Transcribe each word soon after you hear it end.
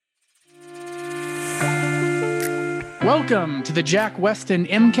Welcome to the Jack Weston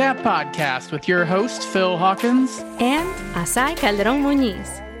MCAT podcast with your host, Phil Hawkins. And Asai Calderon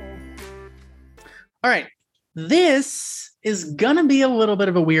Muñiz. All right. This is going to be a little bit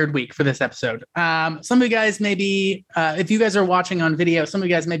of a weird week for this episode. Some of you guys may be, if you guys are watching on video, some of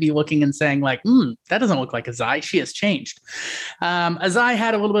you guys may be looking and saying like, that doesn't look like Asai. She has changed. Asai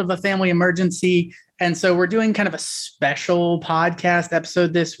had a little bit of a family emergency. And so we're doing kind of a special podcast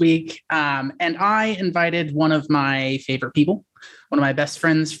episode this week. And I invited one of my favorite people, one of my best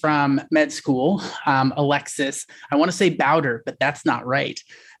friends from med school, Alexis. I want to say Bowder, but that's not right.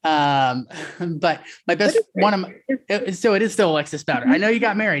 But my best so it is still Alexis Bowder. I know you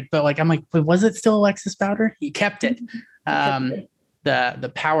got married, but like, I'm like, wait, was it still Alexis Bowder? You kept it.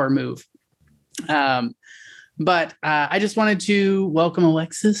 The power move. But I just wanted to welcome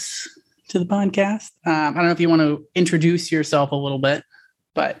Alexis to the podcast. I don't know if you want to introduce yourself a little bit,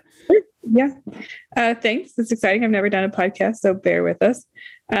 but yeah. Thanks. It's exciting. I've never done a podcast, so bear with us.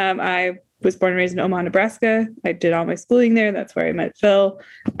 I was born and raised in Omaha, Nebraska. I did all my schooling there. That's where I met Phil.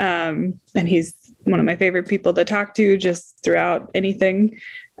 And he's one of my favorite people to talk to just throughout anything.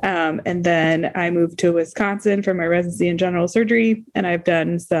 And then I moved to Wisconsin for my residency in general surgery. And I've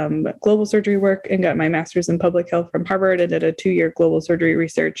done some global surgery work and got my master's in public health from Harvard and did a 2-year global surgery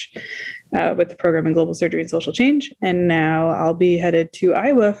research with the program in global surgery and social change. And now I'll be headed to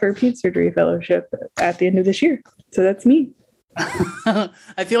Iowa for a peds surgery fellowship at the end of this year. So that's me.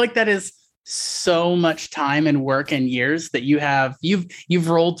 I feel like that is so much time and work and years that you've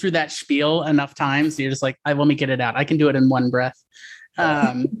rolled through that spiel enough times. So you're just like, let me get it out. I can do it in one breath.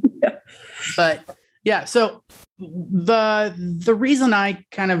 But yeah, so the reason I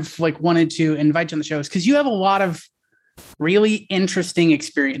kind of like wanted to invite you on the show is because you have a lot of really interesting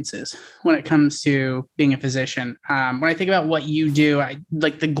experiences when it comes to being a physician. When I think about what you do, I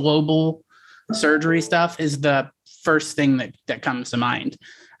like the global surgery stuff is the first thing that comes to mind.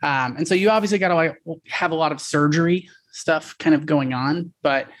 And so you obviously got to like have a lot of surgery stuff kind of going on,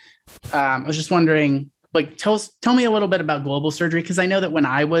 but I was just wondering, like, tell me a little bit about global surgery. Cause I know that when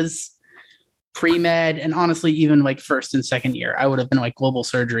I was pre-med and honestly, even like first and second year, I would have been like global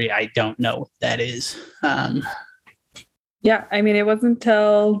surgery. I don't know what that is. Yeah. I mean, it wasn't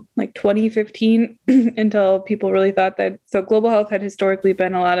until like 2015 until people really thought that. So global health had historically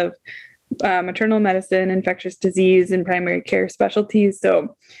been a lot of maternal medicine, infectious disease, and primary care specialties.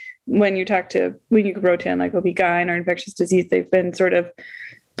 So when you wrote in like OB-GYN or infectious disease, they've been sort of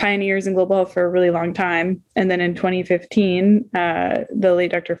pioneers in global health for a really long time. And then in 2015, the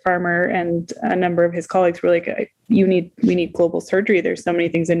late Dr. Farmer and a number of his colleagues were like, we need global surgery. There's so many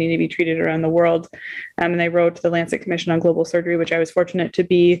things that need to be treated around the world. And they wrote to the Lancet Commission on Global Surgery, which I was fortunate to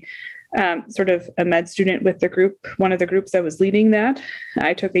be sort of a med student with the group, one of the groups that was leading that.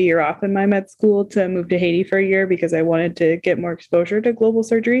 I took a year off in my med school to move to Haiti for a year because I wanted to get more exposure to global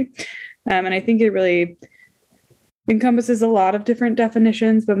surgery. And I think it really encompasses a lot of different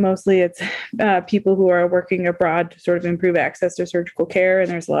definitions, but mostly it's people who are working abroad to sort of improve access to surgical care. And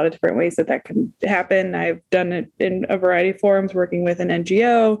there's a lot of different ways that can happen. I've done it in a variety of forums, working with an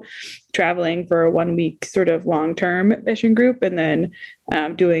NGO, traveling for a 1-week sort of long-term mission group, and then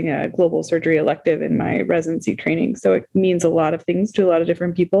doing a global surgery elective in my residency training. So it means a lot of things to a lot of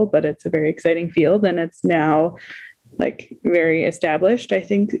different people, but it's a very exciting field. And it's now like very established. I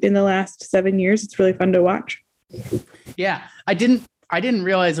think in the last 7 years, it's really fun to watch. Yeah, I didn't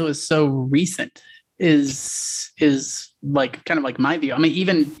realize it was so recent is like kind of like my view. I mean,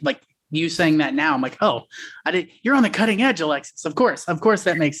 even like you saying that now, I'm like, oh, you're on the cutting edge, Alexis. Of course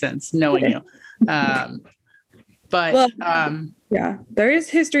that makes sense knowing you. Yeah, there is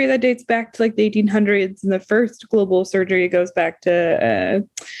history that dates back to like the 1800s, and the first global surgery goes back to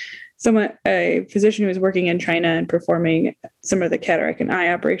a physician who was working in China and performing some of the cataract and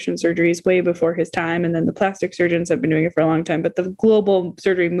eye operation surgeries way before his time. And then the plastic surgeons have been doing it for a long time. But the global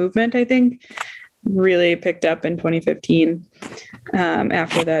surgery movement, I think, really picked up in 2015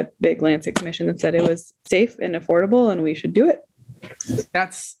 after that big Lancet Commission that said it was safe and affordable and we should do it.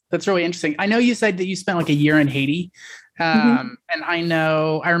 That's really interesting. I know you said that you spent like a year in Haiti. And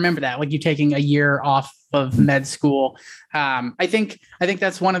I remember that, like you taking a year off of med school. I think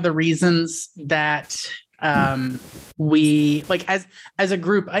that's one of the reasons that we like as a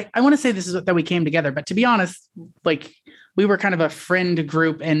group, I want to say this is that we came together, but to be honest, like we were kind of a friend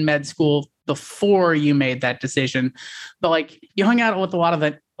group in med school before you made that decision, but like you hung out with a lot of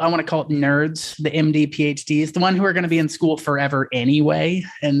the, I want to call it nerds, the MD, PhDs, the one who are going to be in school forever anyway.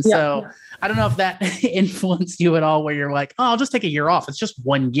 And so I don't know if that influenced you at all, where you're like, oh, I'll just take a year off. It's just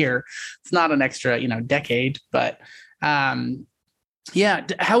 1 year. It's not an extra, decade, but yeah.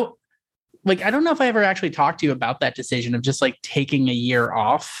 like, I don't know if I ever actually talked to you about that decision of just like taking a year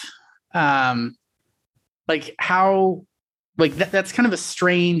off. Like how, like that's kind of a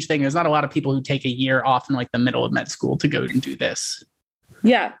strange thing. There's not a lot of people who take a year off in like the middle of med school to go and do this.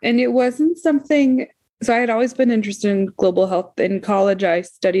 Yeah. And it wasn't something, so I had always been interested in global health. In college, I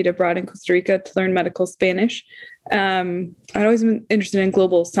studied abroad in Costa Rica to learn medical Spanish. I'd always been interested in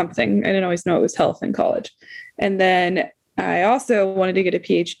global something. I didn't always know it was health in college. And then I also wanted to get a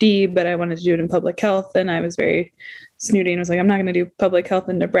PhD, but I wanted to do it in public health. And I was very snooty and was like, I'm not going to do public health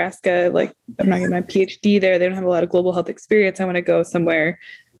in Nebraska. Like, I'm not getting my PhD there. They don't have a lot of global health experience. I want to go somewhere.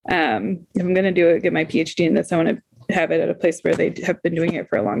 If I'm going to do it, get my PhD in this, I want to have it at a place where they have been doing it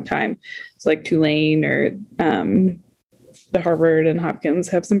for a long time. So like Tulane or the Harvard and Hopkins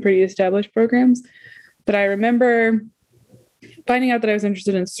have some pretty established programs. But I remember finding out that I was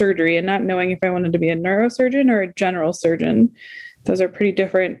interested in surgery and not knowing if I wanted to be a neurosurgeon or a general surgeon. Those are pretty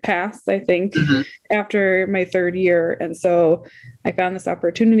different paths, I think, after my third year. And so I found this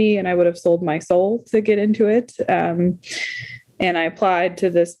opportunity and I would have sold my soul to get into it. And I applied to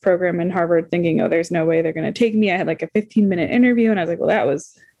this program in Harvard thinking, oh, there's no way they're going to take me. I had like a 15-minute interview and I was like, well, that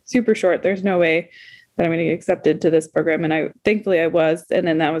was super short. There's no way that I'm going to get accepted to this program. And thankfully I was. And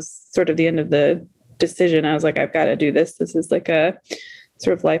then that was sort of the end of the decision. I was like, I've got to do this. This is like a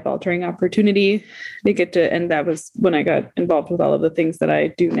sort of life-altering opportunity to get to, and that was when I got involved with all of the things that I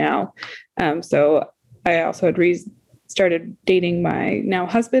do now. So I also had started dating my now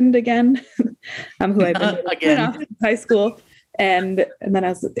husband again, who I've been again since high school. And then I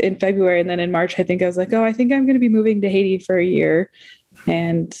was in February, and then in March, I think I was like, oh, I think I'm going to be moving to Haiti for a year.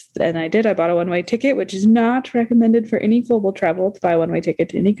 And I did. I bought a one-way ticket, which is not recommended for any global travel to buy a one-way ticket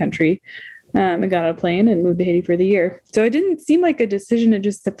to any country. I got on a plane and moved to Haiti for the year. So it didn't seem like a decision. It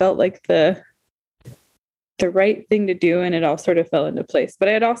just felt like the right thing to do. And it all sort of fell into place. But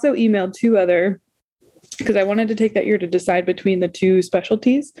I had also emailed because I wanted to take that year to decide between the two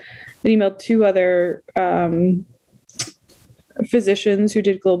specialties. I emailed two other physicians who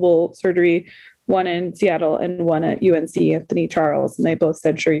did global surgery, one in Seattle and one at UNC, Anthony Charles. And they both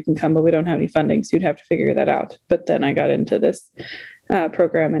said, sure, you can come, but we don't have any funding. So you'd have to figure that out. But then I got into this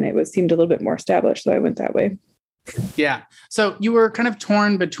program and it seemed a little bit more established. So I went that way. Yeah. So you were kind of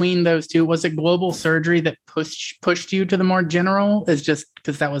torn between those two. Was it global surgery that pushed you to the more general? Is just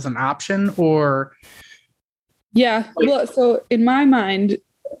because that was an option, or? Yeah. Well, so in my mind,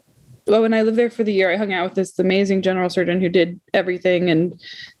 when I lived there for the year, I hung out with this amazing general surgeon who did everything.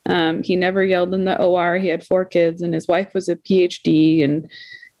 And he never yelled in the OR. He had 4 kids and his wife was a PhD, and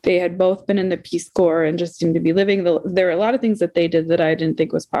they had both been in the Peace Corps and just seemed to be living there were a lot of things that they did that I didn't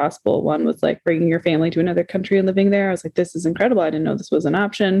think was possible. One was like bringing your family to another country and living there. I was like, this is incredible. I didn't know this was an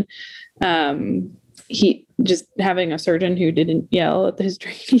option. He just having a surgeon who didn't yell at his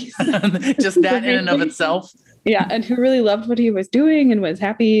trainees. Just that in and of itself. Yeah. And who really loved what he was doing and was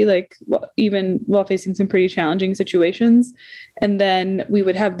happy, like even while facing some pretty challenging situations. And then we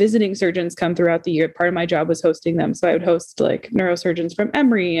would have visiting surgeons come throughout the year. Part of my job was hosting them. So I would host like neurosurgeons from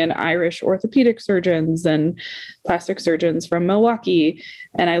Emory and Irish orthopedic surgeons and plastic surgeons from Milwaukee.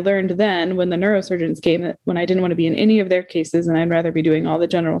 And I learned then when the neurosurgeons came that when I didn't want to be in any of their cases and I'd rather be doing all the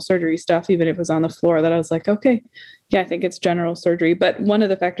general surgery stuff, even if it was on the floor, that I was like, okay, yeah, I think it's general surgery. But one of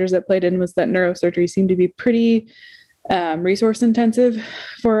the factors that played in was that neurosurgery seemed to be pretty resource intensive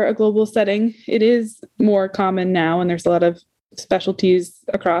for a global setting. It is more common now, and there's a lot of specialties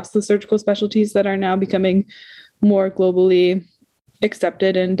across the surgical specialties that are now becoming more globally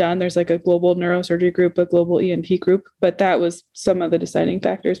accepted and done. There's like a global neurosurgery group, a global ENT group, but that was some of the deciding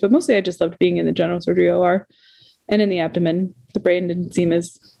factors. But mostly I just loved being in the general surgery OR and in the abdomen. The brain didn't seem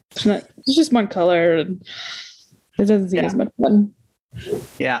it's just one color and it doesn't seem as much fun.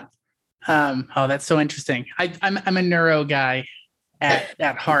 Yeah. Oh, that's so interesting. I'm a neuro guy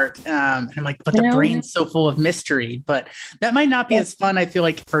at heart. And I'm like, but the brain's so full of mystery, but that might not be as fun. I feel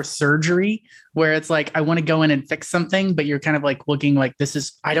like for surgery, where it's like, I want to go in and fix something, but you're kind of like looking like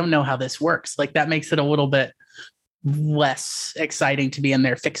I don't know how this works. Like that makes it a little bit less exciting to be in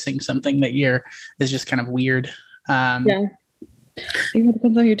there fixing something that is just kind of weird. Yeah. It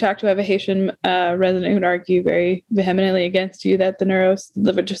depends on who you talk to. I have a Haitian resident who would argue very vehemently against you that the neuros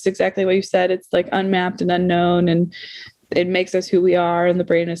live just exactly what you said. It's like unmapped and unknown, and it makes us who we are, and the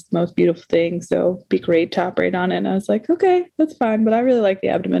brain is the most beautiful thing. So be great to operate on it. And I was like, okay, that's fine, but I really like the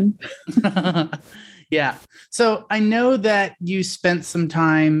abdomen. Yeah. So I know that you spent some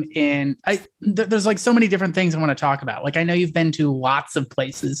time there's like so many different things I want to talk about. Like I know you've been to lots of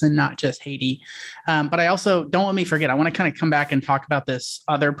places and not just Haiti. But I also don't let me forget, I want to kind of come back and talk about this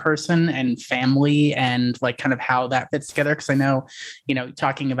other person and family and like kind of how that fits together. Cause I know,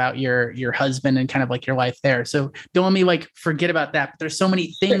 talking about your husband and kind of like your life there. So don't let me like forget about that. But there's so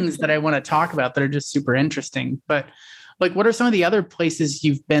many things that I want to talk about that are just super interesting. But like, what are some of the other places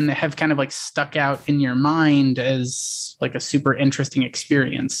you've been that have kind of like stuck out in your mind as like a super interesting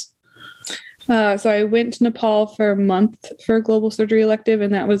experience? So I went to Nepal for a month for a global surgery elective,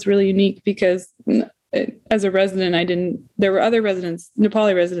 and that was really unique because as a resident, there were other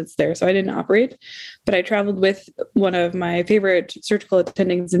Nepali residents there, so I didn't operate, but I traveled with one of my favorite surgical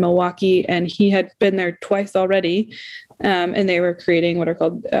attendings in Milwaukee, and he had been there twice already. And they were creating what are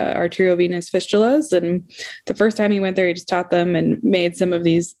called arteriovenous fistulas. And the first time he went there, he just taught them and made some of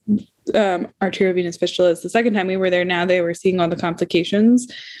these arteriovenous fistulas. The second time we were there, now they were seeing all the complications.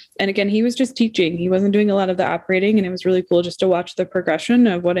 And again, he was just teaching. He wasn't doing a lot of the operating. And it was really cool just to watch the progression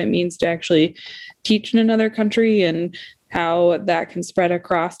of what it means to actually teach in another country and how that can spread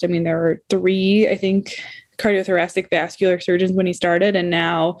across. I mean, there were 3, I think, cardiothoracic vascular surgeons when he started. And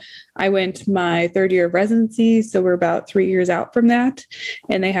now I went my 3rd year of residency. So we're about 3 years out from that.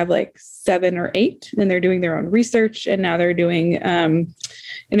 And they have like 7 or 8, and they're doing their own research. And now they're doing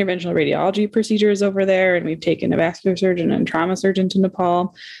interventional radiology procedures over there. And we've taken a vascular surgeon and trauma surgeon to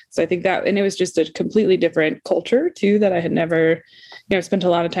Nepal. So I think that, and it was just a completely different culture too, that I had never, spent a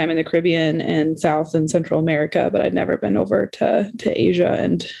lot of time in the Caribbean and South and Central America, but I'd never been over to Asia.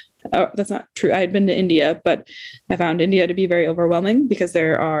 And that's not true. I had been to India, but I found India to be very overwhelming because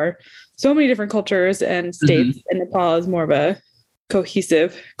there are so many different cultures and states, and Nepal is more of a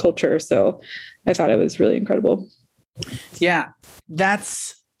cohesive culture. So I thought it was really incredible. Yeah,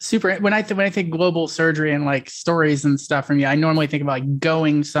 that's super. When I think global surgery and like stories and stuff from you, I normally think about like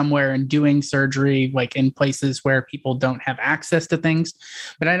going somewhere and doing surgery like in places where people don't have access to things.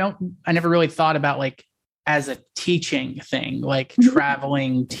 But I never really thought about like as a teaching thing, like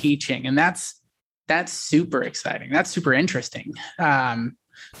traveling, teaching. And that's super exciting. That's super interesting.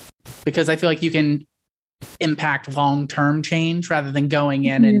 Because I feel like you can impact long-term change rather than going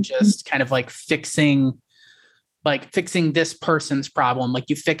in and just kind of like fixing this person's problem. Like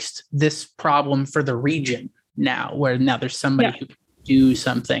you fixed this problem for the region now, where now there's somebody who can do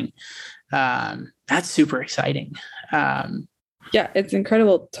something. That's super exciting. Yeah, it's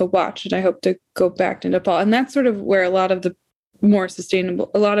incredible to watch, and I hope to go back to Nepal. And that's sort of where a lot of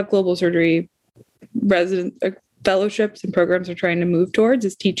global surgery resident fellowships and programs are trying to move towards,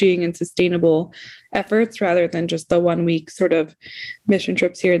 is teaching and sustainable efforts rather than just the 1 week sort of mission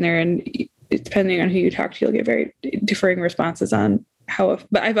trips here and there. And depending on who you talk to, you'll get very differing responses on how.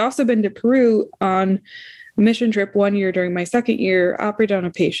 But I've also been to Peru on a mission trip 1 year during my 2nd year, operated on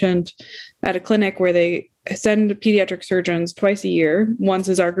a patient at a clinic where they send pediatric surgeons twice a year. Once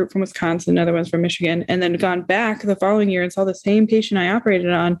is our group from Wisconsin, another one's from Michigan, and then gone back the following year and saw the same patient I operated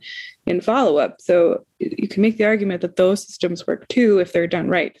on in follow-up. So you can make the argument that those systems work too if they're done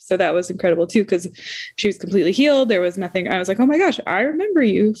right. So that was incredible too, because she was completely healed. There was nothing. I was like, oh my gosh, I remember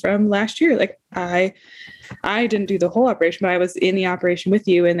you from last year. Like I didn't do the whole operation, but I was in the operation with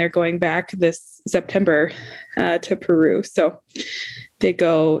you, and they're going back this September to Peru. So they've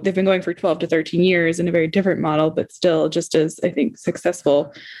been going for 12 to 13 years in a very different model, but still just as, I think,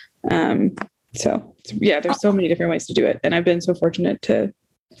 successful. So yeah, there's so many different ways to do it. And I've been so fortunate to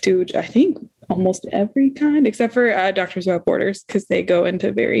do, I think, almost every kind, except for Doctors Without Borders, because they go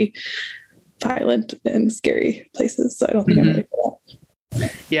into very violent and scary places. So I don't think I'm ready for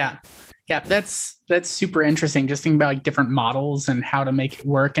that. Yeah. Yeah, that's super interesting. Just thinking about like different models and how to make it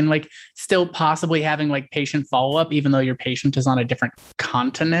work, and like still possibly having like patient follow-up, even though your patient is on a different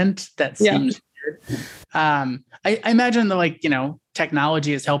continent. That seems weird. I imagine that like,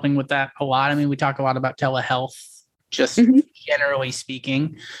 technology is helping with that a lot. I mean, we talk a lot about telehealth, just generally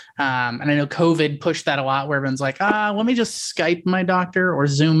speaking. And I know COVID pushed that a lot, where everyone's like, let me just Skype my doctor or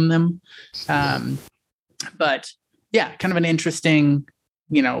Zoom them. But yeah, kind of an interesting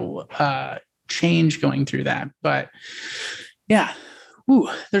change going through that. But yeah,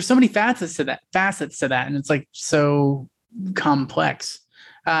 there's so many facets to that. And it's like so complex.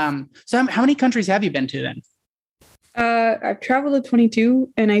 So how many countries have you been to then? I've traveled to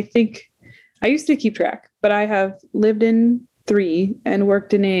 22, and I think I used to keep track, but I have lived in 3 and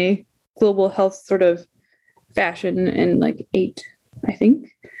worked in a global health sort of fashion in like 8, I think.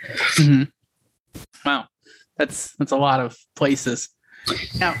 Wow. That's a lot of places.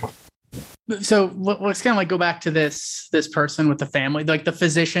 Now, So let's kind of like go back to this person with the family, like the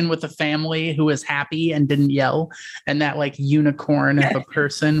physician with the family who was happy and didn't yell, and that like unicorn of a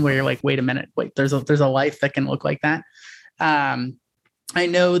person where you're like, wait a minute, wait, there's a life that can look like that. I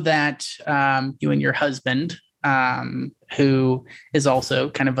know that you and your husband, who is also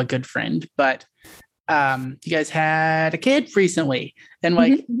kind of a good friend, but you guys had a kid recently, and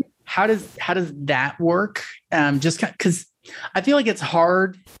like, how does that work? Just because I feel like it's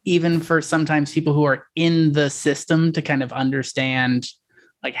hard even for sometimes people who are in the system to kind of understand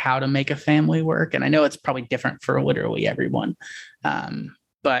like how to make a family work. And I know it's probably different for literally everyone.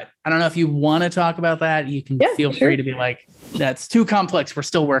 But I don't know if you want to talk about that. You can feel free to be like, that's too complex. We're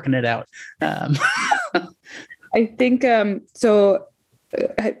still working it out. I think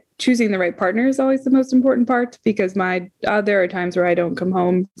choosing the right partner is always the most important part, because there are times where I don't come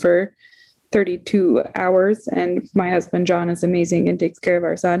home for 32 hours, and my husband, John, is amazing and takes care of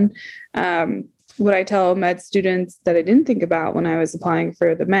our son. What I tell med students that I didn't think about when I was applying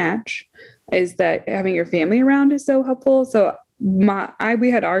for the match is that having your family around is so helpful. So we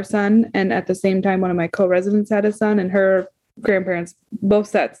had our son, and at the same time, one of my co-residents had a son, and her grandparents, both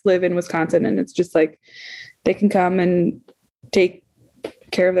sets, live in Wisconsin, and it's just like they can come and take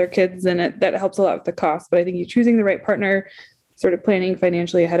care of their kids, and that helps a lot with the cost. But I think you choosing the right partner, sort of planning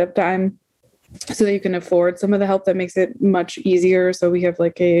financially ahead of time so that you can afford some of the help, that makes it much easier. So we have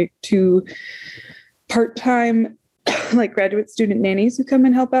like 2 part-time like graduate student nannies who come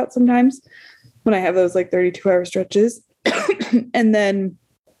and help out sometimes when I have those like 32-hour stretches. And then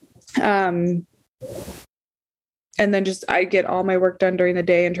just I get all my work done during the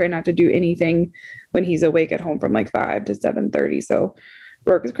day and try not to do anything when he's awake at home from like 5 to 7:30. So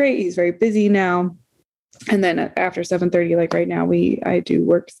work is great. He's very busy now. And then after 7:30, like right now, I do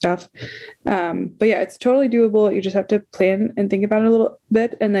work stuff. But yeah, it's totally doable. You just have to plan and think about it a little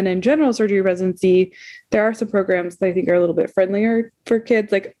bit. And then in general surgery residency, there are some programs that I think are a little bit friendlier for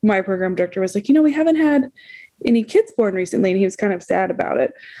kids. Like my program director was like, we haven't had any kids born recently. And he was kind of sad about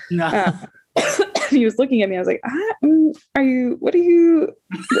it. No. He was looking at me. I was like, what's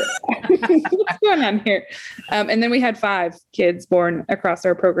going on here? And then we had 5 kids born across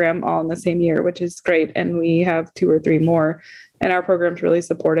our program all in the same year, which is great. And we have 2 or 3 more, and our program's really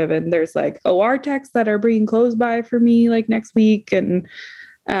supportive. And there's like OR techs that are bringing clothes by for me like next week. And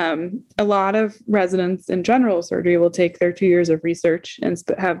a lot of residents in general surgery will take their 2 years of research and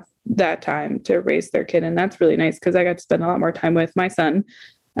have that time to raise their kid. And that's really nice, because I got to spend a lot more time with my son,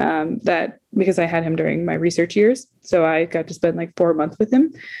 because I had him during my research years. So I got to spend like 4 months with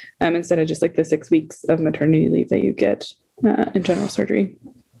him, instead of just like the 6 weeks of maternity leave that you get in general surgery.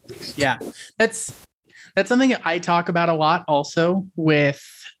 Yeah, that's something I talk about a lot also with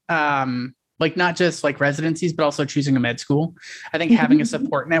like not just like residencies, but also choosing a med school. I think having a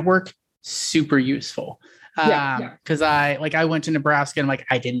support network, super useful. Because I went to Nebraska and like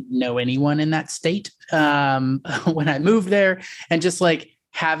I didn't know anyone in that state when I moved there, and just like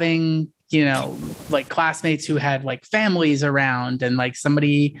having like classmates who had like families around, and like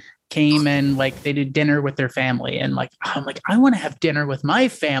somebody came and like they did dinner with their family, and like I'm like, I want to have dinner with my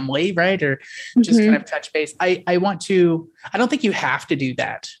family, right? Or just kind of touch base. I don't think you have to do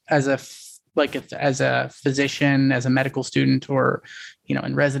that as a physician, as a medical student, or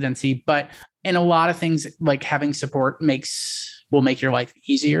in residency, but in a lot of things, like having support will make your life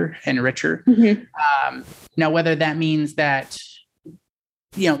easier and richer. Now, whether that means that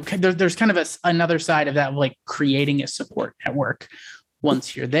there's kind of another side of that, like creating a support network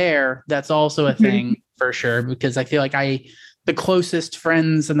once you're there. That's also a thing for sure, because I feel like the closest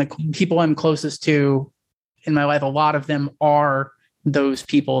friends and the people I'm closest to in my life, a lot of them are those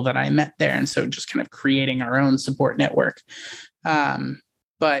people that I met there. And so just kind of creating our own support network.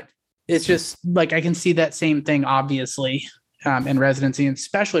 But it's just like, I can see that same thing, obviously, in residency, and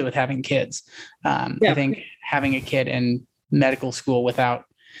especially with having kids. I think having a kid in medical school without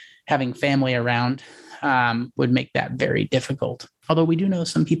having family around would make that very difficult. Although we do know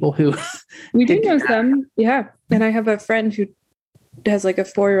some people who we do know some. Yeah. And I have a friend who has like a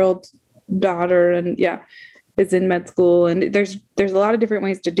 4-year-old daughter, and is in med school. And there's a lot of different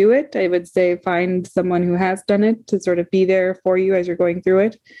ways to do it. I would say find someone who has done it to sort of be there for you as you're going through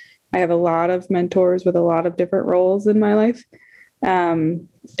it. I have a lot of mentors with a lot of different roles in my life. And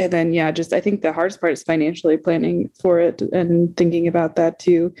then, I think the hardest part is financially planning for it and thinking about that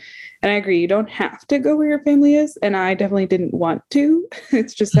too. And I agree, you don't have to go where your family is. And I definitely didn't want to.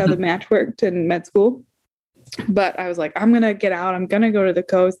 It's just how the match worked in med school. But I was like, I'm going to get out. I'm going to go to the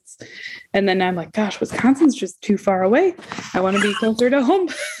coasts. And then I'm like, gosh, Wisconsin's just too far away. I want to be closer to home.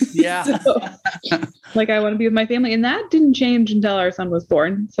 Yeah. So, like, I want to be with my family. And that didn't change until our son was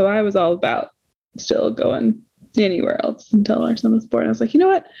born. So I was all about still going anywhere else until our son was born. I was like, you know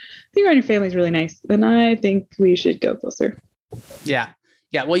what? I think around your family is really nice. And I think we should go closer. Yeah.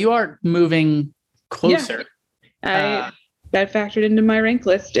 Yeah. Well, you are moving closer. Yeah. That factored into my rank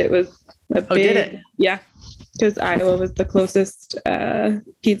list. It was a big, did it? Yeah. Because Iowa was the closest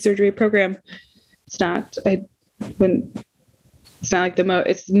ped surgery program. It's not like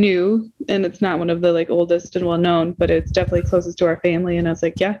it's new, and it's not one of the like oldest and well known, but it's definitely closest to our family. And I was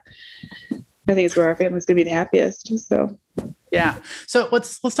like, yeah, I think it's where our family's gonna be the happiest. So yeah. So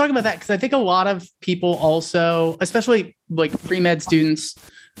let's talk about that, because I think a lot of people also, especially like pre-med students,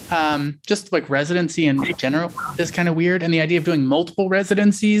 just like residency in general is kind of weird, and the idea of doing multiple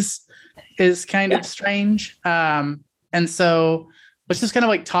residencies is kind of strange. And so let's just kind of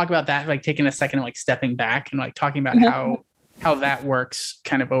like talk about that, like taking a second and like stepping back and like talking about how that works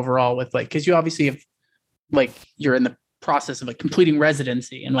kind of overall with like, because you obviously have like, you're in the process of like completing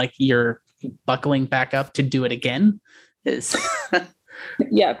residency and like you're buckling back up to do it again. Is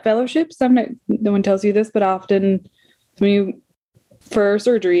yeah, fellowships. No one tells you this, but often for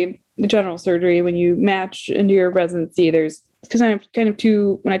surgery, general surgery, when you match into your residency, because I'm kind of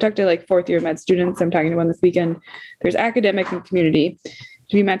when I talk to like fourth year med students, I'm talking to one this weekend, there's academic and community.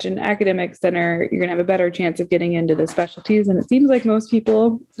 If you mention academic center, you're going to have a better chance of getting into the specialties. And it seems like most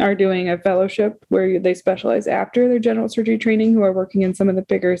people are doing a fellowship where they specialize after their general surgery training, who are working in some of the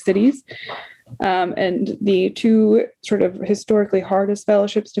bigger cities. And the two sort of historically hardest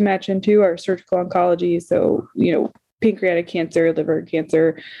fellowships to match into are surgical oncology. So, pancreatic cancer, liver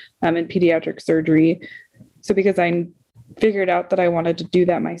cancer, and pediatric surgery. So because I figured out that I wanted to do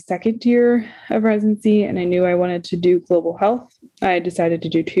that my second year of residency, and I knew I wanted to do global health, I decided to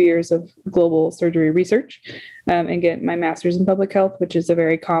do 2 years of global surgery research and get my master's in public health, which is a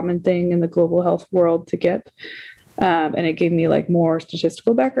very common thing in the global health world to get. And it gave me like more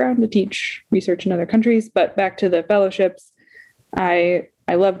statistical background to teach research in other countries. But back to the fellowships, I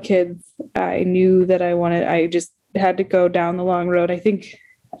love kids. I knew that I just had to go down the long road. I think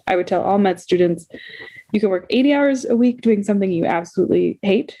I would tell all med students, you can work 80 hours a week doing something you absolutely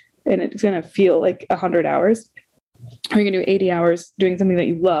hate, and it's going to feel like 100 hours. Or you can do 80 hours doing something that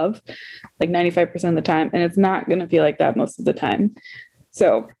you love, like 95% of the time, and it's not going to feel like that most of the time.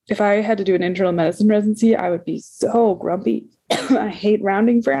 So if I had to do an internal medicine residency, I would be so grumpy. I hate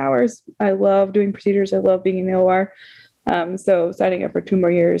rounding for hours. I love doing procedures. I love being in the OR. So signing up for 2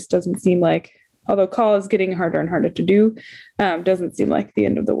 more years doesn't seem like, although call is getting harder and harder to do, doesn't seem like the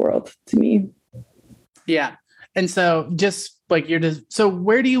end of the world to me. Yeah. And so just like so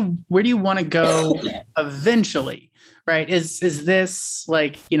where do you want to go eventually? Right. Is this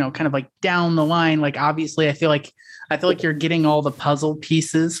like, kind of like down the line? Like, obviously I feel like you're getting all the puzzle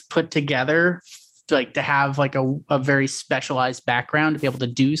pieces put together, like to have like a very specialized background to be able to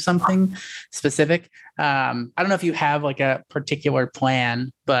do something specific. I don't know if you have like a particular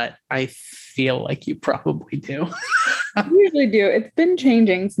plan, but I feel like you probably do. I usually do. It's been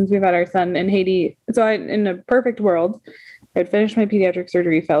changing since we've had our son in Haiti. So in a perfect world, I'd finish my pediatric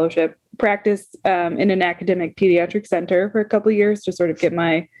surgery fellowship, practice in an academic pediatric center for a couple of years to sort of get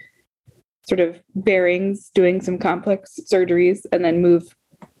my sort of bearings doing some complex surgeries, and then move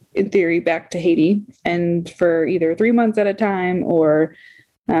in theory back to Haiti, and for either 3 months at a time or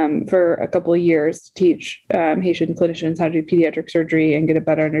for a couple of years to teach Haitian clinicians how to do pediatric surgery and get a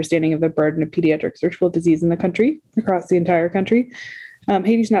better understanding of the burden of pediatric surgical disease in the country, across the entire country.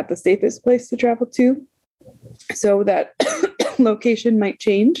 Haiti's not the safest place to travel to, so that location might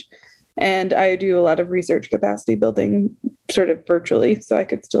change. And I do a lot of research capacity building sort of virtually, so I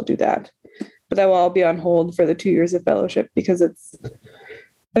could still do that. But that will all be on hold for the 2 years of fellowship, because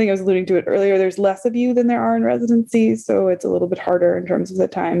I think I was alluding to it earlier, there's less of you than there are in residency, so it's a little bit harder in terms of the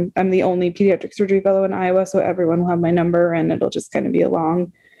time. I'm the only pediatric surgery fellow in Iowa, so everyone will have my number, and it'll just kind of be a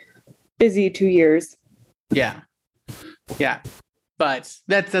long, busy 2 years. Yeah. Yeah. But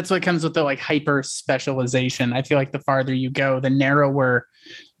that's what comes with the like hyper specialization. I feel like the farther you go, the narrower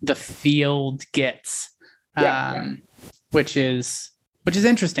the field gets, which is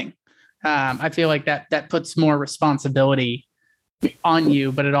interesting. I feel like that puts more responsibility on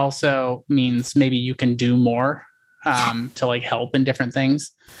you, but it also means maybe you can do more to like help in different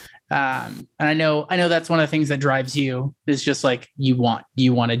things. And I know that's one of the things that drives you, is just like you want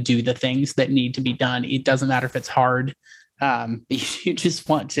to do the things that need to be done. It doesn't matter if it's hard. You just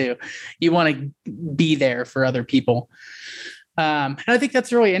want to be there for other people. And I think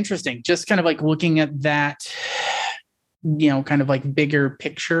that's really interesting, just kind of like looking at that, kind of like bigger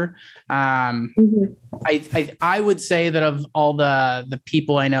picture. I would say that of all the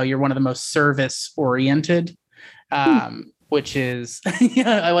people I know, you're one of the most service oriented, which is,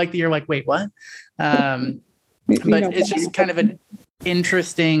 I like that you're like, wait, what? But it's just kind of an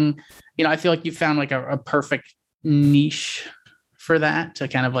interesting, I feel like you found like a perfect niche for that to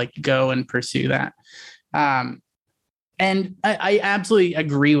kind of like go and pursue that. And I absolutely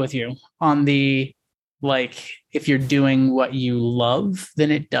agree with you on the, like, if you're doing what you love, then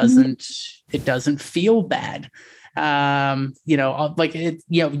it doesn't feel bad. Like it,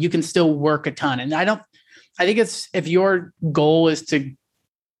 you can still work a ton. And I think it's, if your goal is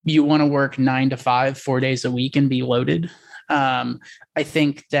you want to work 9 to 5, 4 days a week and be loaded. I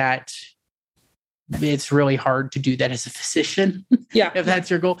think that it's really hard to do that as a physician. Yeah. If that's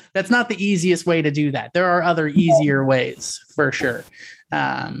your goal, that's not the easiest way to do that. There are other easier ways for sure.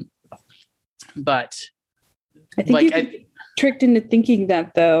 But I think you get tricked into thinking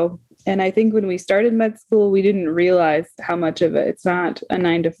that though. And I think when we started med school, we didn't realize how much of it's not a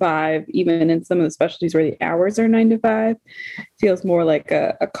 9 to 5, even in some of the specialties where the hours are 9 to 5, it feels more like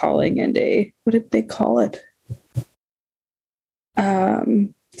a calling and what did they call it?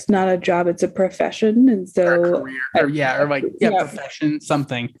 It's not a job, it's a profession. And so profession,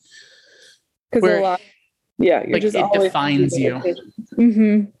 something. Because a lot, you're like just it defines you.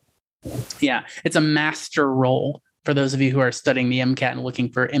 Mm-hmm. Yeah, it's a master role for those of you who are studying the MCAT and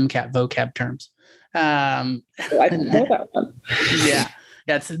looking for MCAT vocab terms. I didn't know that one. Yeah,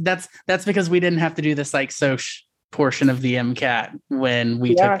 that's because we didn't have to do the psych soc portion of the MCAT when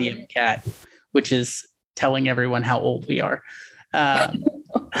we took the MCAT, which is telling everyone how old we are.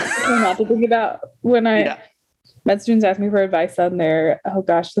 Not to think about when med students ask me for advice on their, oh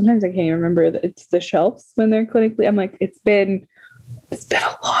gosh, sometimes I can't even remember it's the shelves when they're clinically. I'm like, it's been a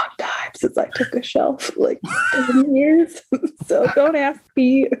long time since I took a shelf, like 10 years. So don't ask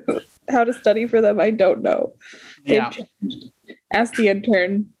me how to study for them. I don't know. Yeah. Ask the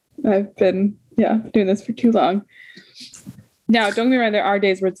intern. I've been doing this for too long. Now, don't get me wrong, there are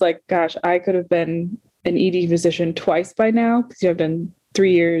days where it's like, gosh, I could have been an ED physician twice by now because I've done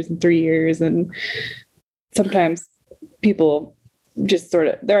 3 years and 3 years. And sometimes people just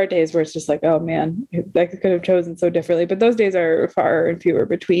there are days where it's just like, oh man, I could have chosen so differently. But those days are far and fewer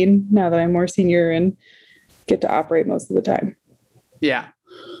between now that I'm more senior and get to operate most of the time. Yeah.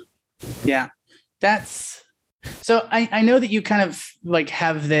 Yeah. So I know that you kind of like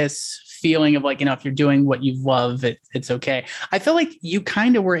have this feeling of like, if you're doing what you love, it's okay. I feel like you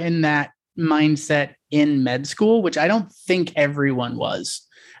kind of were in that mindset in med school, which I don't think everyone was.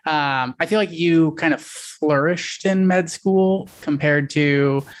 I feel like you kind of flourished in med school compared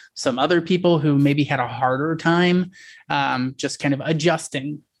to some other people who maybe had a harder time just kind of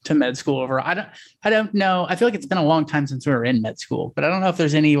adjusting to med school overall. I don't know. I feel like it's been a long time since we were in med school, but I don't know if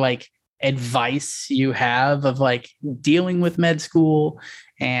there's any like advice you have of like dealing with med school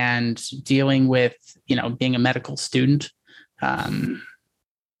and dealing with, being a medical student.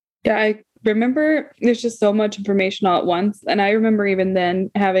 I remember there's just so much information all at once. And I remember even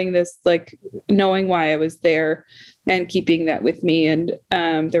then having this, like, knowing why I was there and keeping that with me. And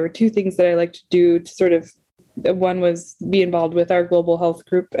there were two things that I like to do to sort of, one was be involved with our global health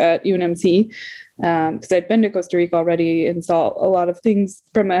group at UNMC, because I'd been to Costa Rica already and saw a lot of things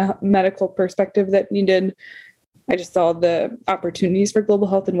from a medical perspective that needed. I just saw the opportunities for global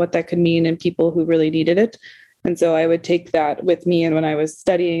health and what that could mean in people who really needed it. And so I would take that with me. And when I was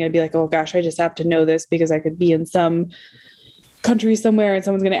studying, I'd be like, oh gosh, I just have to know this because I could be in some country somewhere and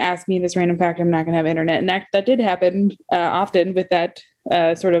someone's going to ask me this random fact. I'm not going to have internet. And that did happen often with that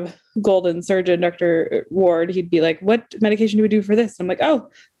sort of golden surgeon, Dr. Ward. He'd be like, what medication do we do for this? And I'm like, oh,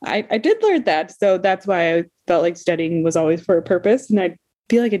 I did learn that. So that's why I felt like studying was always for a purpose. And I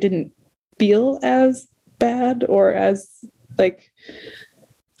feel like it didn't feel as bad or as like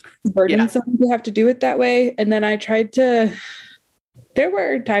burdensome to have to do it that way. And then I tried to, there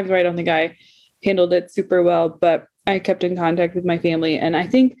were times where I don't think I handled it super well, but I kept in contact with my family. And I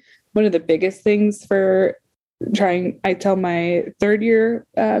think one of the biggest things for I tell my third year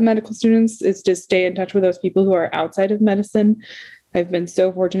medical students is to stay in touch with those people who are outside of medicine. I've been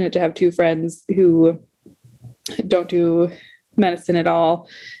so fortunate to have two friends who don't do medicine at all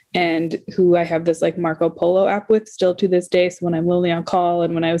and who I have this like Marco Polo app with still to this day. So when I'm lonely, I'll call.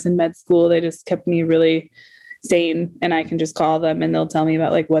 And when I was in med school, they just kept me really sane and I can just call them and they'll tell me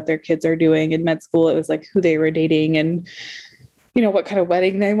about like what their kids are doing in med school. It was like who they were dating and what kind of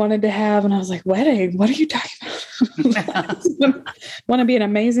wedding they wanted to have. And I was like, wedding? What are you talking about? Want to be an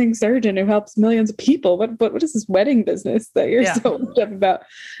amazing surgeon who helps millions of people. What is this wedding business that you're so worked up about?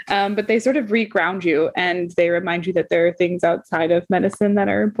 But they sort of reground you, and they remind you that there are things outside of medicine that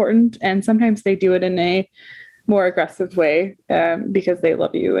are important. And sometimes they do it in a more aggressive way, because they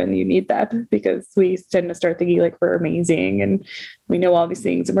love you, and you need that, because we tend to start thinking like we're amazing and we know all these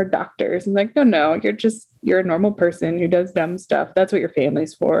things and we're doctors, and like, no, you're a normal person who does dumb stuff. That's what your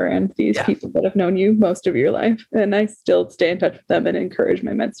family's for. And these people that have known you most of your life. And I still stay in touch with them and encourage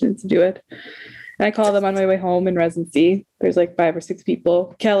my med students to do it. And I call them on my way home in residency. There's like 5 or 6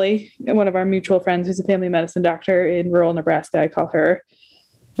 people. Kelly, one of our mutual friends who's a family medicine doctor in rural Nebraska, I call her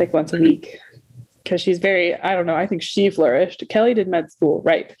like once a week, because she's very, I don't know, I think she flourished. Kelly did med school,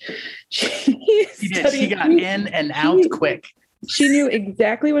 right? She did. She got in and out quick. She knew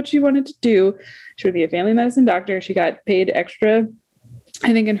exactly what she wanted to do. She would be a family medicine doctor. She got paid extra,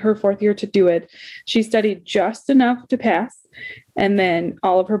 I think, in her 4th year to do it. She studied just enough to pass, and then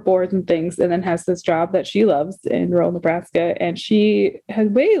all of her boards and things, and then has this job that she loves in rural Nebraska. And she has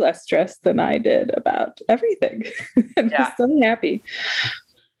way less stress than I did about everything. And I'm so happy.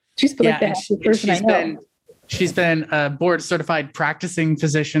 She's like the happiest person I know. She's been a board certified practicing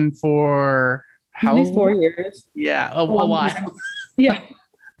physician for how long? 4 years. Yeah, a while. Yeah.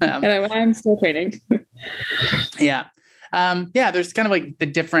 And I'm still training. Yeah. There's kind of like the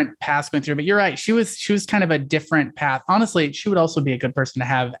different paths going through, but you're right. She was kind of a different path. Honestly, she would also be a good person to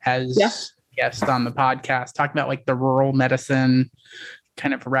have as guest on the podcast, talking about like the rural medicine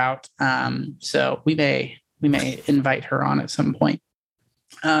kind of route. So we may invite her on at some point.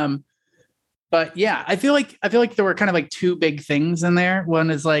 But yeah, I feel like there were kind of like 2 big things in there.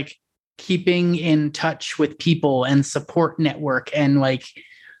 One is like keeping in touch with people and support network, and like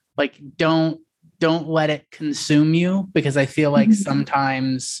don't let it consume you, because I feel like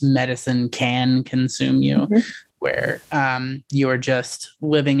sometimes medicine can consume you, where you are just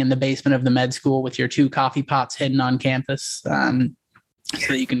living in the basement of the med school with your 2 coffee pots hidden on campus, so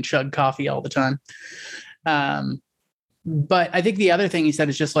that you can chug coffee all the time. But I think the other thing he said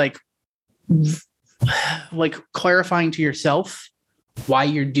is just like clarifying to yourself why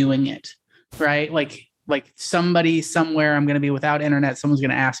you're doing it, right? Like somebody somewhere, I'm going to be without internet. Someone's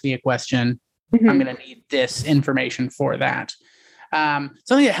going to ask me a question. I'm going to need this information for that.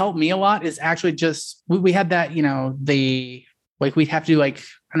 Something that helped me a lot is actually just, we had that, we'd have to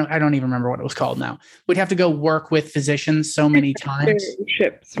I don't even remember what it was called now. We'd have to go work with physicians so many times.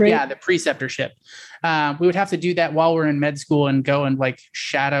 Right? Yeah, the preceptorship. We would have to do that while we're in med school, and go and like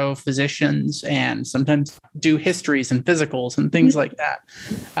shadow physicians, and sometimes do histories and physicals and things like that.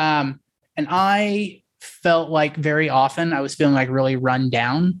 And I felt like very often I was feeling like really run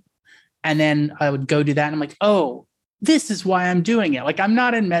down. And then I would go do that, and I'm like, oh, this is why I'm doing it. Like, I'm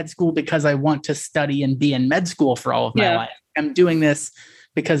not in med school because I want to study and be in med school for all of my life. I'm doing this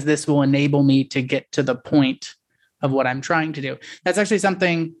because this will enable me to get to the point of what I'm trying to do. That's actually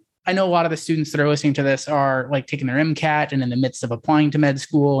something I know a lot of the students that are listening to this are like taking their MCAT and in the midst of applying to med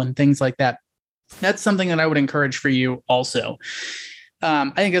school and things like that. That's something that I would encourage for you also.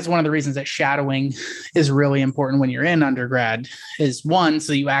 I think that's one of the reasons that shadowing is really important when you're in undergrad, is one,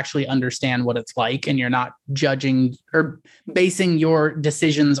 so you actually understand what it's like and you're not judging or basing your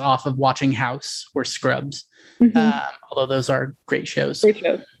decisions off of watching House or Scrubs. Although those are great shows. Great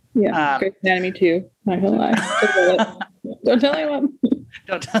shows. Yeah. Great Anatomy too. Not gonna lie. Don't tell anyone.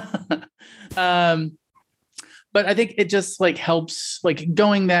 But I think it just like helps, like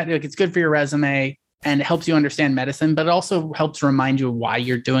going that, like it's good for your resume and it helps you understand medicine, but it also helps remind you of why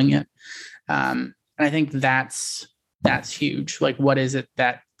you're doing it. And I think that's huge. Like, what is it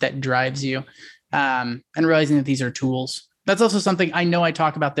that drives you? And realizing that these are tools. That's also something I know I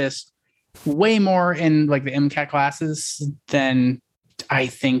talk about this way more in like the MCAT classes than I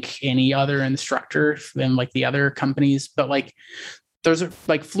think any other instructor than like the other companies. But like, those are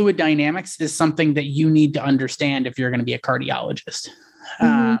like fluid dynamics is something that you need to understand if you're going to be a cardiologist.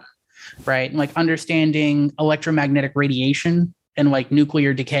 Right. And like understanding electromagnetic radiation and like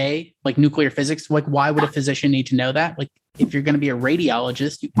nuclear decay, like nuclear physics. Like, why would a physician need to know that? Like, if you're going to be a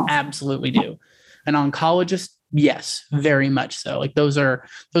radiologist, you absolutely do. An oncologist, yes, very much so. Like those are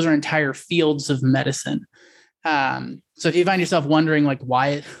entire fields of medicine. So if you find yourself wondering, like,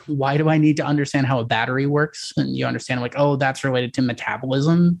 why do I need to understand how a battery works? And you understand like, oh, that's related to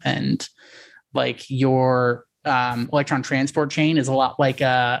metabolism, and like your electron transport chain is a lot like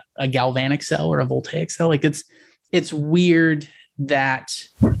a galvanic cell or a voltaic cell. Like it's weird that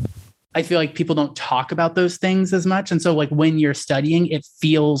I feel like people don't talk about those things as much. And so like when you're studying, it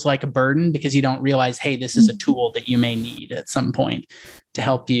feels like a burden because you don't realize, hey, this is a tool that you may need at some point to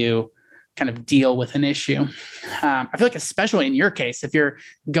help you kind of deal with an issue. I feel like especially in your case, if you're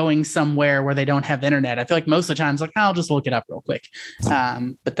going somewhere where they don't have internet, I feel like most of the times like, I'll just look it up real quick.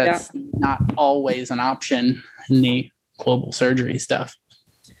 But that's not always an option in the global surgery stuff.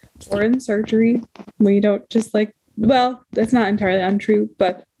 Or in surgery, we don't just like, well, that's not entirely untrue,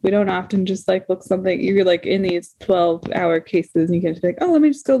 but we don't often just like look something. You're like in these 12-hour cases and you can just be like, oh, let me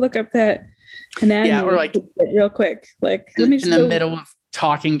just go look up that anatomy or like real quick. Like let me just in the middle of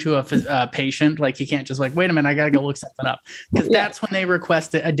talking to a patient, like you can't just like, wait a minute, I got to go look something up. Because that's when they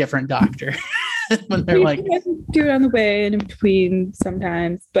request a different doctor. When they're like, do it on the way and in between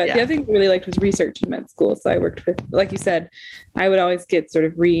sometimes. But the other thing I really liked was research in med school. So I worked with, like you said, I would always get sort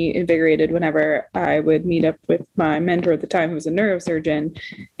of reinvigorated whenever I would meet up with my mentor at the time, who was a neurosurgeon.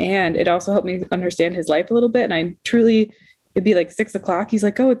 And it also helped me understand his life a little bit. And I truly, it'd be like 6 o'clock. He's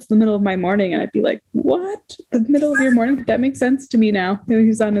like, oh, it's the middle of my morning. And I'd be like, what? The middle of your morning? That makes sense to me now. You know,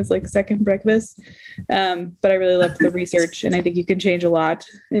 he's on his like second breakfast. But I really loved the research. And I think you can change a lot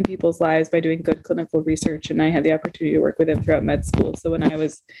in people's lives by doing good clinical research. And I had the opportunity to work with him throughout med school. So when I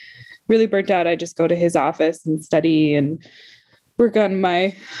was really burnt out, I just go to his office and study and work on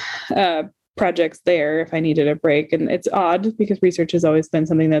my projects there if I needed a break. And it's odd because research has always been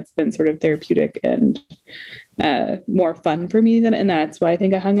something that's been sort of therapeutic and more fun for me and that's why I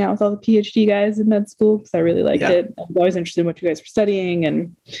think I hung out with all the PhD guys in med school because I really liked it. I was always interested in what you guys were studying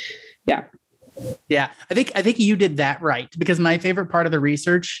and I think you did that right because my favorite part of the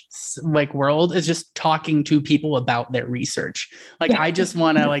research like world is just talking to people about their research. Like I just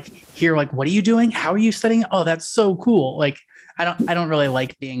want to like hear like, what are you doing? How are you studying? Oh, that's so cool. Like I don't really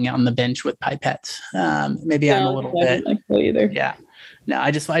like being on the bench with pipettes. Maybe I'm a little bit like that either. Yeah. No,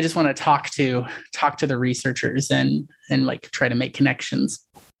 I just want to talk to the researchers and like try to make connections,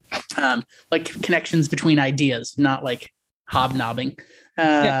 like connections between ideas, not like hobnobbing.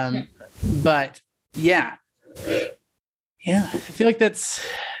 But I feel like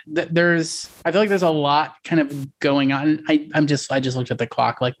there's a lot kind of going on. I just looked at the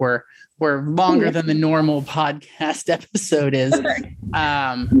clock, like we're longer than the normal podcast episode is.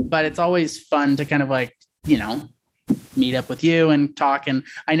 But it's always fun to kind of like, you know, meet up with you and talk. And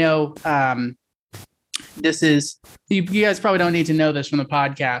I know this is, you guys probably don't need to know this from the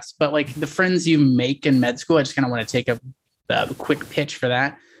podcast, but like the friends you make in med school, I just kind of want to take a quick pitch for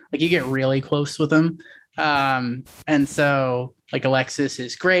that. Like you get really close with them. And so like Alexis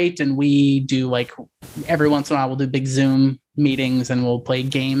is great. And we do like every once in a while, we'll do big Zoom meetings and we'll play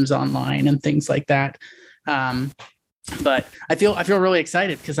games online and things like that. But I feel really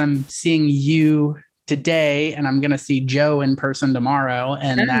excited because I'm seeing you today and I'm going to see Joe in person tomorrow.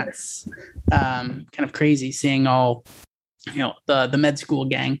 And that's kind of crazy seeing all, you know, the med school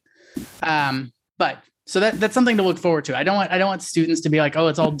gang. But so that's something to look forward to. I don't want students to be like, oh,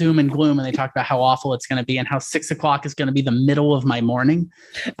 it's all doom and gloom. And they talk about how awful it's going to be and how 6 o'clock is going to be the middle of my morning.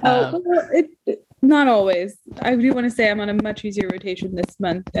 Not always. I do want to say I'm on a much easier rotation this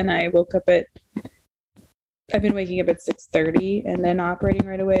month and I've been waking up at 6:30 and then operating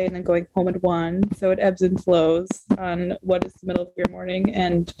right away and then going home at 1. So it ebbs and flows on what is the middle of your morning.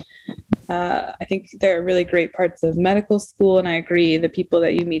 And I think there are really great parts of medical school. And I agree, the people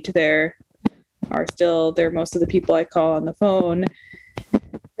that you meet there are still, they're most of the people I call on the phone.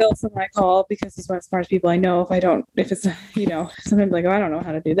 Bill, someone I call because he's one of the smartest people I know. If it's, you know, sometimes like, oh, I don't know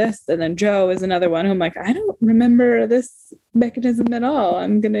how to do this. And then Joe is another one who I'm like, I don't remember this mechanism at all.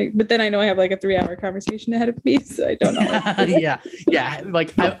 But then I know I have like a 3-hour conversation ahead of me. So I don't know. Yeah.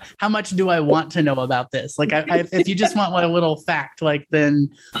 Like how much do I want to know about this? Like if you just want a little fact, like then,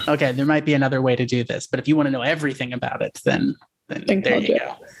 okay, there might be another way to do this. But if you want to know everything about it, then there you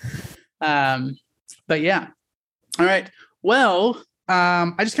go. But yeah. All right. Well,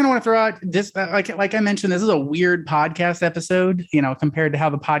 I just kind of want to throw out this, like I mentioned, this is a weird podcast episode, you know, compared to how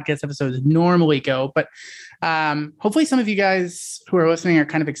the podcast episodes normally go. But hopefully some of you guys who are listening are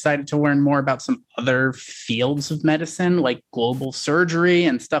kind of excited to learn more about some other fields of medicine, like global surgery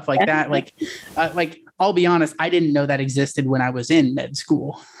and stuff like that. Like I'll be honest, I didn't know that existed when I was in med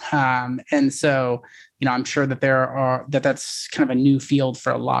school. And so, you know, I'm sure that that's kind of a new field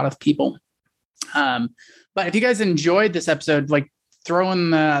for a lot of people. But if you guys enjoyed this episode, like, throw in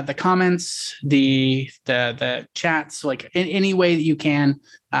the comments, the chats, like in any way that you can,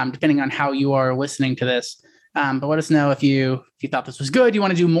 depending on how you are listening to this. But let us know if you thought this was good. You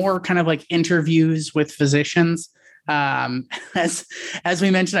want to do more kind of like interviews with physicians. As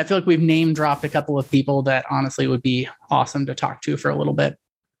we mentioned, I feel like we've name dropped a couple of people that honestly would be awesome to talk to for a little bit.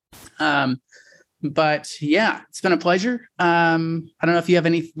 But yeah, it's been a pleasure. I don't know if you have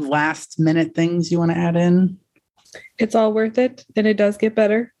any last minute things you want to add in. It's all worth it, and it does get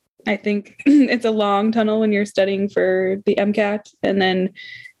better. I think it's a long tunnel when you're studying for the MCAT, and then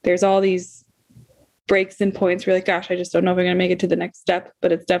there's all these breaks and points where you're like, gosh, I just don't know if I'm going to make it to the next step,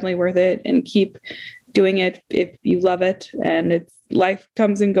 but it's definitely worth it, and keep doing it if you love it. And it's life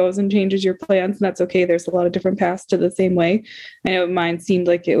comes and goes and changes your plans, and that's okay. There's a lot of different paths to the same way. I know mine seemed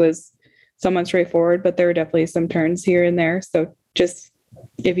like it was somewhat straightforward, but there are definitely some turns here and there. So just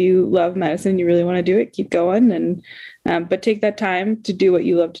if you love medicine, you really want to do it, keep going. And but take that time to do what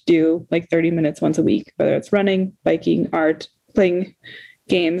you love to do, like 30 minutes once a week, whether it's running, biking, art, playing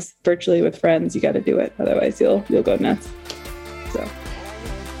games virtually with friends. You got to do it, otherwise you'll go nuts. So